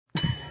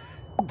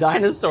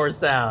Dinosaur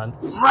sound.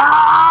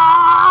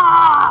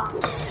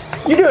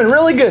 You're doing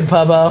really good,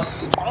 Pubbo.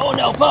 Oh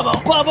no,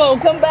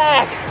 Pubbo, come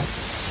back!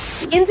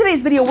 In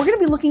today's video, we're gonna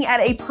be looking at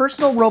a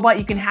personal robot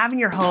you can have in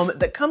your home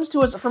that comes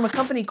to us from a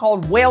company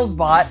called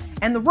WhalesBot,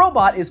 and the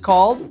robot is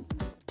called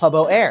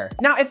Pubbo Air.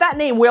 Now, if that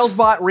name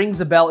WhalesBot rings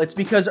a bell, it's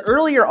because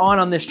earlier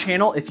on this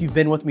channel, if you've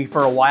been with me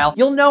for a while,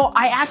 you'll know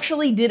I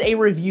actually did a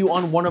review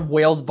on one of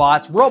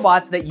WhalesBot's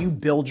robots that you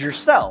build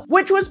yourself,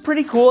 which was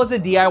pretty cool as a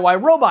DIY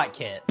robot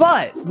kit.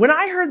 But when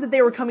I heard that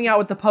they were coming out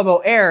with the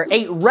Pubbo Air,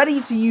 a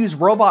ready-to-use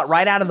robot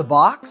right out of the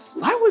box,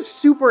 I was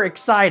super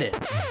excited.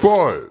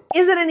 But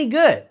is it any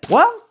good?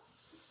 Well,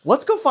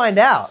 let's go find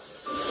out.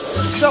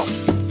 So,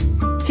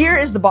 here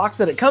is the box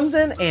that it comes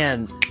in,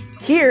 and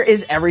here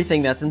is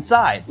everything that's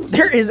inside.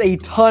 There is a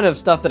ton of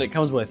stuff that it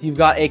comes with. You've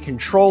got a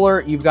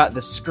controller, you've got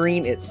the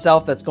screen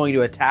itself that's going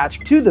to attach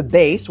to the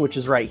base, which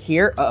is right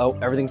here. Uh-oh,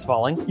 everything's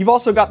falling. You've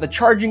also got the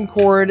charging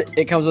cord.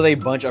 It comes with a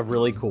bunch of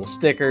really cool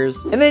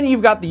stickers. And then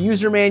you've got the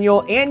user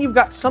manual, and you've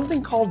got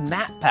something called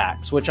map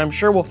packs, which I'm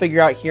sure we'll figure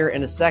out here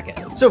in a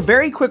second. So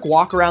very quick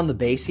walk around the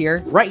base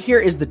here. Right here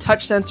is the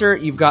touch sensor.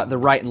 You've got the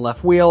right and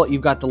left wheel.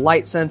 You've got the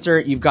light sensor.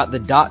 You've got the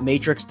dot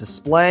matrix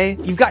display.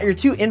 You've got your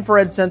two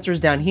infrared sensors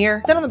down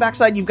here. Then on the back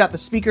side, you've got the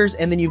speakers,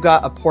 and then you've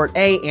got a port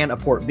A and a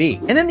port B.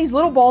 And then these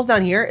little balls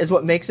down here is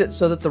what makes it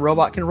so that the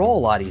robot can roll a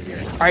lot easier.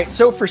 All right,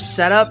 so for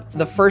setup,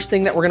 the first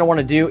thing that we're gonna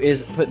wanna do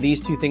is put these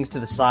two things to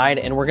the side,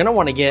 and we're gonna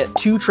wanna get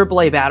two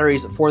AAA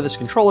batteries for this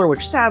controller,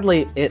 which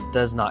sadly, it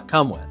does not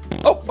come with.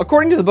 Oh,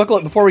 according to the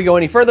booklet, before we go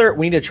any further,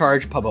 we need to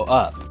charge Pubbo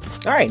up.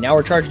 All right, now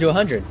we're charged to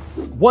 100.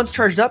 Once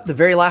charged up, the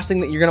very last thing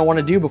that you're gonna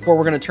wanna do before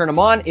we're gonna turn them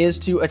on is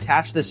to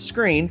attach this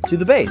screen to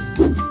the base.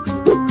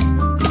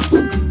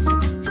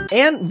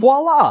 And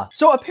voila!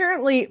 So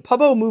apparently,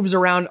 Pubbo moves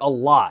around a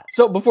lot.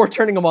 So before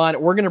turning him on,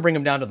 we're gonna bring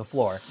him down to the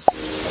floor.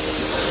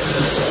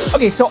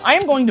 Okay, so I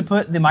am going to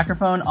put the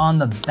microphone on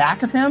the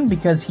back of him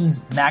because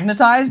he's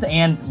magnetized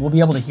and we'll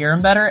be able to hear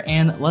him better,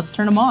 and let's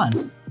turn him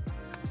on.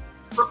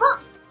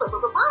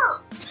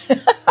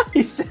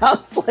 He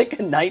sounds like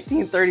a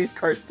 1930s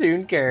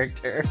cartoon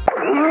character.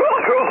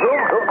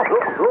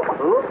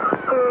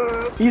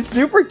 He's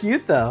super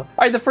cute though. All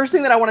right, the first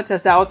thing that I want to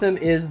test out with him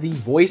is the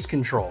voice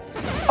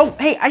controls. Oh,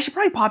 hey, I should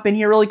probably pop in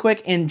here really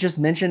quick and just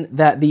mention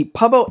that the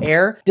Pubbo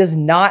Air does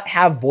not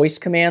have voice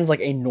commands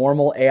like a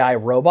normal AI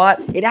robot.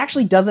 It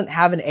actually doesn't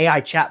have an AI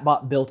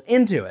chatbot built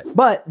into it,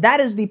 but that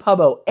is the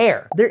Pubbo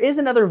Air. There is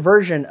another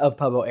version of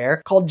Pubbo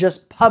Air called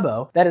just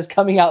Pubbo that is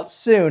coming out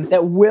soon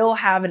that will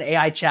have an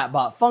AI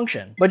chatbot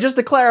function. But just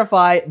to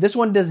clarify, this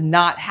one does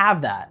not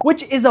have that,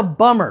 which is a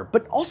bummer,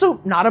 but also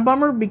not a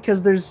bummer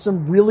because there's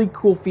some really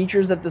cool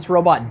features that this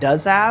robot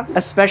does have,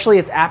 especially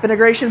its app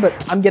integration,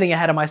 but I'm getting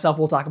ahead of myself.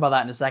 We'll talk about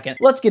that in a second.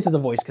 Let's get to the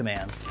voice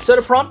commands. So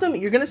to prompt him,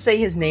 you're gonna say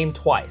his name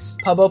twice.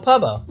 Pubbo,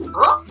 Pubbo.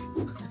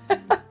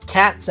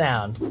 Cat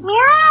sound.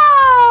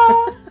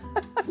 Meow.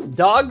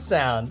 Dog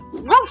sound.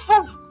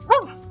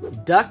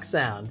 Duck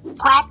sound.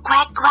 Quack,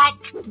 quack, quack.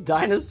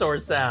 Dinosaur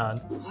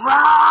sound.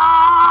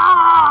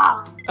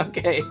 Roar.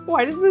 Okay,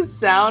 why does this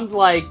sound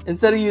like,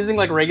 instead of using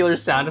like regular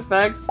sound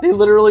effects, they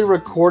literally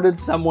recorded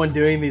someone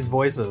doing these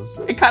voices?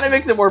 It kind of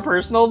makes it more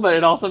personal, but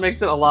it also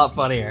makes it a lot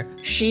funnier.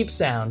 Sheep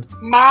sound.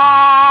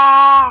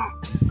 Moo.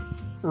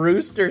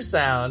 Rooster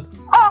sound.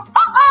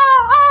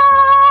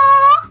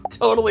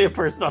 Totally a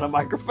person on a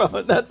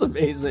microphone. That's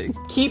amazing.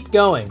 Keep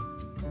going.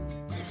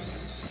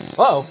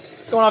 Uh-oh,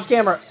 it's going off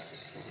camera.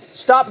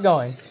 Stop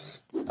going.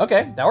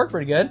 Okay, that worked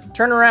pretty good.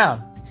 Turn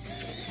around.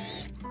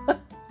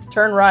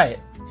 Turn right.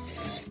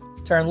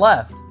 Turn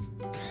left.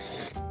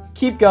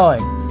 Keep going.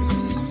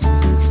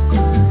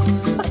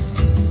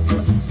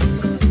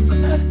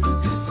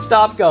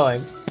 Stop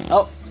going.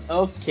 Oh,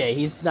 okay,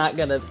 he's not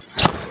gonna...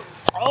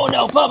 Oh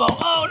no, Pubbo!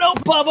 Oh no,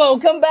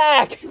 Pubbo, come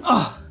back!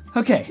 Oh,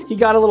 okay, he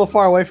got a little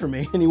far away from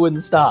me and he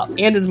wouldn't stop.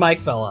 And his mic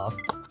fell off.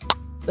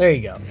 There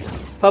you go.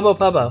 Pubbo,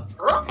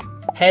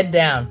 Pubbo. Head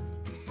down.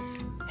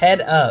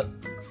 Head up.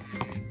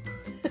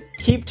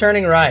 Keep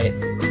turning right.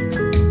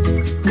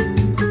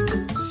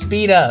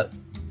 Speed up.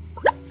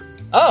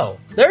 Oh,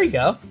 there you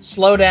go.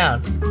 Slow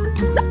down.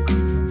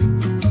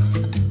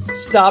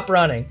 Stop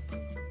running.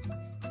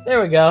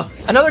 There we go.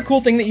 Another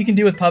cool thing that you can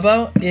do with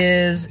Pubbo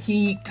is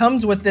he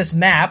comes with this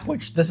map,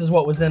 which this is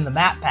what was in the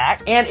map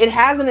pack, and it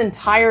has an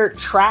entire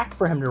track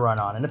for him to run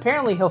on, and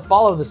apparently he'll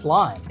follow this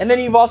line. And then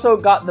you've also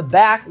got the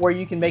back where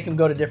you can make him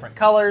go to different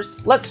colors.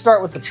 Let's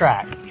start with the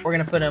track. We're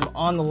gonna put him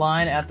on the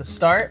line at the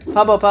start.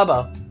 Pubbo,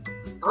 Pubbo.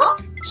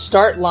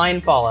 Start line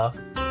follow.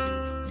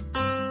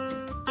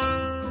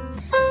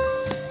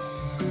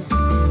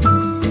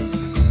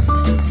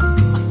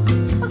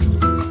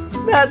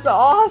 That's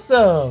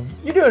awesome!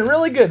 You're doing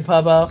really good,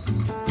 Pubbo.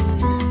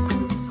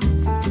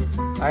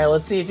 All right,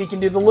 let's see if he can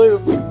do the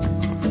loop.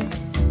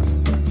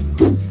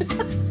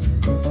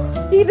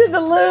 He did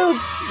the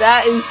loop!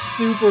 That is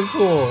super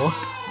cool.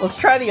 Let's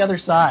try the other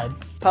side.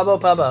 Pubbo,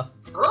 Pubbo.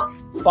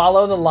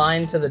 Follow the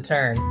line to the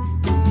turn.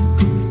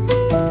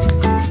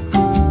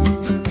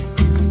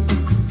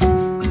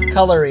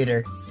 Color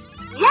reader.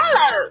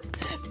 Yellow.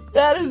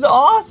 That is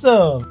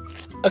awesome.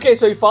 Okay,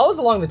 so he follows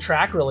along the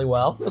track really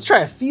well. Let's try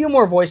a few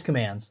more voice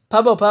commands.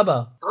 Pubbo,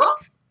 Pubbo.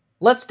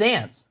 Let's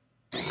dance.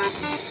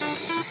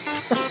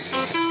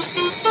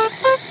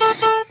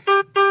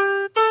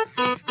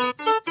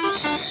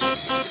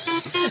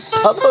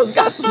 Pubbo's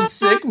got some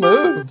sick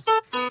moves.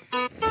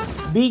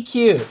 Be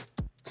cute.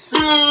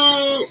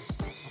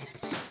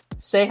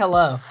 Say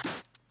hello.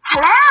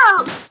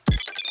 Hello.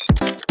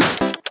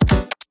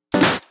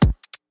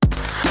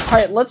 All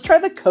right, let's try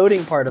the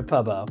coding part of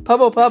Pubbo.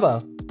 Pubbo,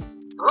 Pubbo.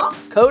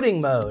 Coding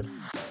mode.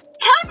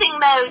 Coding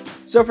mode.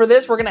 So for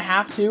this, we're gonna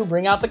have to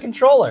bring out the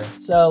controller.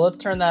 So let's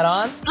turn that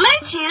on.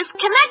 Bluetooth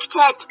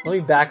connected. Let me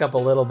back up a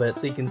little bit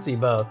so you can see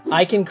both.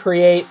 I can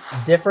create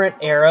different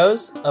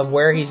arrows of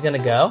where he's gonna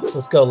go. So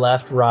let's go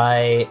left,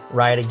 right,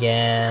 right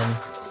again.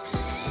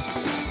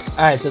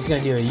 All right, so it's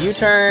gonna do a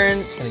U-turn.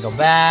 It's gonna go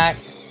back,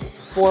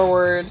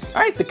 forward.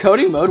 All right, the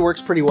coding mode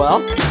works pretty well.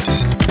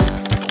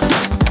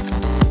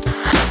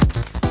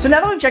 So now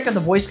that we've checked out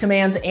the voice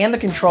commands and the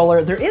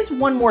controller, there is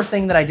one more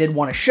thing that I did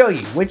want to show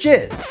you, which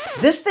is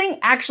this thing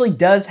actually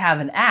does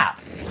have an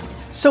app.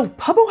 So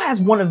Pubbo has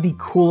one of the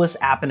coolest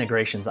app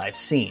integrations I've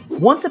seen.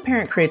 Once a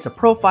parent creates a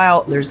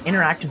profile, there's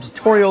interactive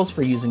tutorials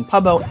for using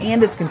Pubbo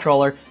and its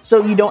controller,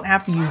 so you don't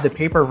have to use the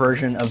paper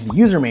version of the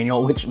user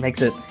manual, which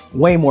makes it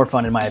way more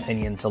fun in my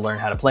opinion to learn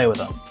how to play with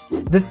them.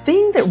 The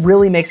thing that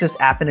really makes this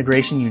app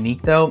integration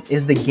unique though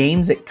is the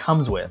games it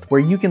comes with, where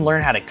you can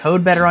learn how to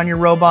code better on your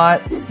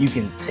robot, you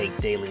can take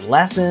daily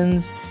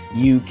lessons,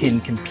 you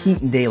can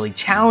compete in daily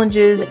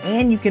challenges,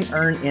 and you can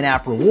earn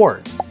in-app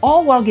rewards,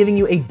 all while giving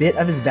you a bit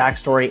of his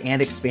backstory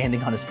and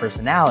expanding on his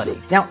personality.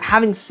 Now,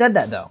 having said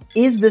that though,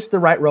 is this the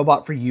right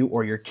robot for you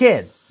or your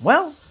kid?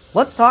 Well,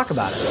 let's talk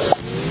about it.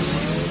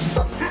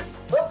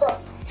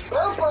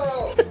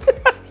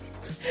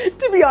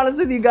 To be honest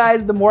with you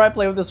guys, the more I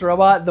play with this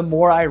robot, the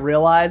more I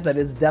realize that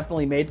it's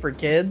definitely made for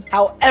kids.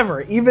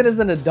 However, even as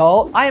an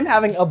adult, I am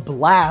having a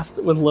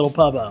blast with little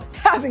Pubbo.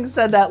 Having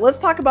said that, let's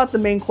talk about the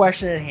main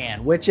question at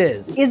hand, which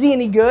is he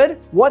any good?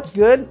 What's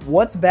good?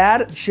 What's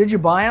bad? Should you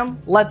buy him?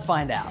 Let's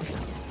find out.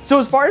 So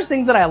as far as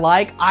things that I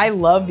love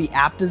the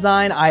app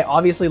design. I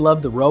obviously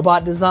love the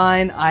robot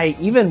design. I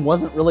even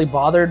wasn't really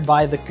bothered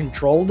by the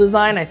control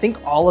design. I think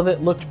all of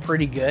it looked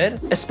pretty good,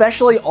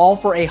 especially all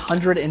for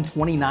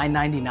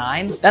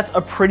 $129.99. That's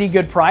a pretty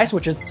good price,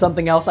 which is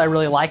something else I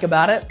really like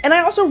about it. And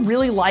I also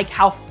really like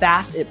how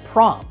fast it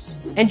prompts.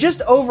 And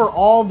just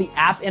overall, the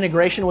app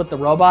integration with the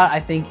robot I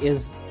think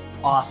is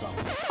awesome.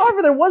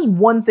 However, there was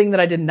one thing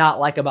that I did not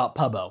like about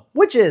Pubbo,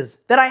 which is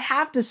that I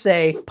have to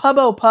say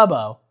Pubbo,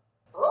 Pubbo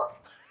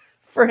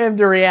for him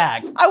to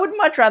react. I would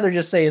much rather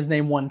just say his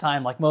name one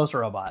time like most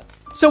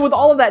robots. So with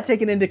all of that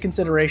taken into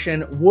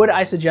consideration, would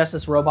I suggest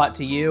this robot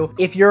to you?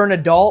 If you're an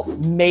adult,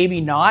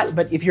 maybe not,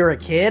 but if you're a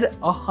kid,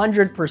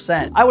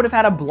 100%. I would have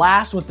had a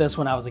blast with this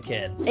when I was a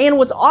kid. And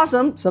what's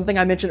awesome, something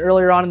I mentioned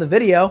earlier on in the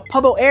video,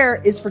 Pubbo Air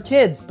is for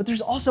kids, but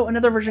there's also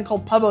another version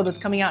called Pubbo that's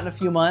coming out in a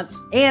few months,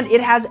 and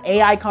it has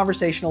AI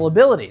conversational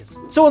abilities.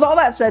 So with all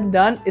that said and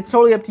done, it's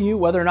totally up to you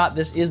whether or not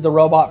this is the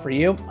robot for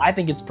you. I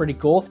think it's pretty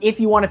cool. If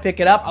you want to pick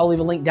it up, I'll leave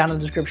a link down in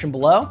the description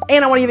below.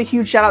 And I want to give a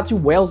huge shout out to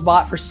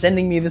WhalesBot for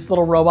sending me this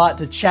little robot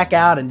to check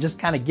out and just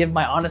kind of give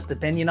my honest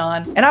opinion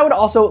on. And I would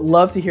also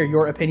love to hear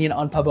your opinion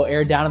on Pubbo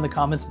Air down in the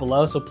comments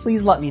below, so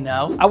please let me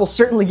know. I will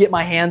certainly get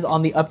my hands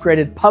on the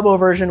upgraded Pubbo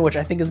version, which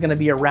I think is going to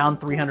be around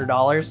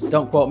 $300.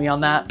 Don't quote me on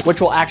that, which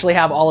will actually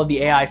have all of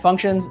the AI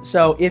functions.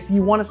 So if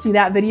you want to see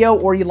that video,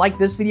 or you like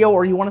this video,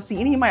 or you want to see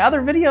any of my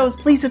other videos,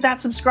 please hit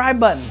that subscribe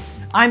button.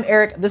 I'm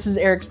Eric, this is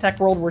Eric's Tech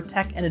World, where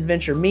tech and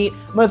adventure meet.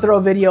 I'm gonna throw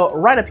a video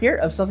right up here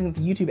of something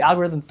that the YouTube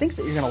algorithm thinks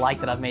that you're gonna like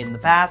that I've made in the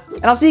past.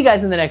 And I'll see you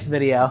guys in the next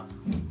video.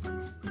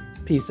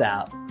 Peace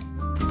out.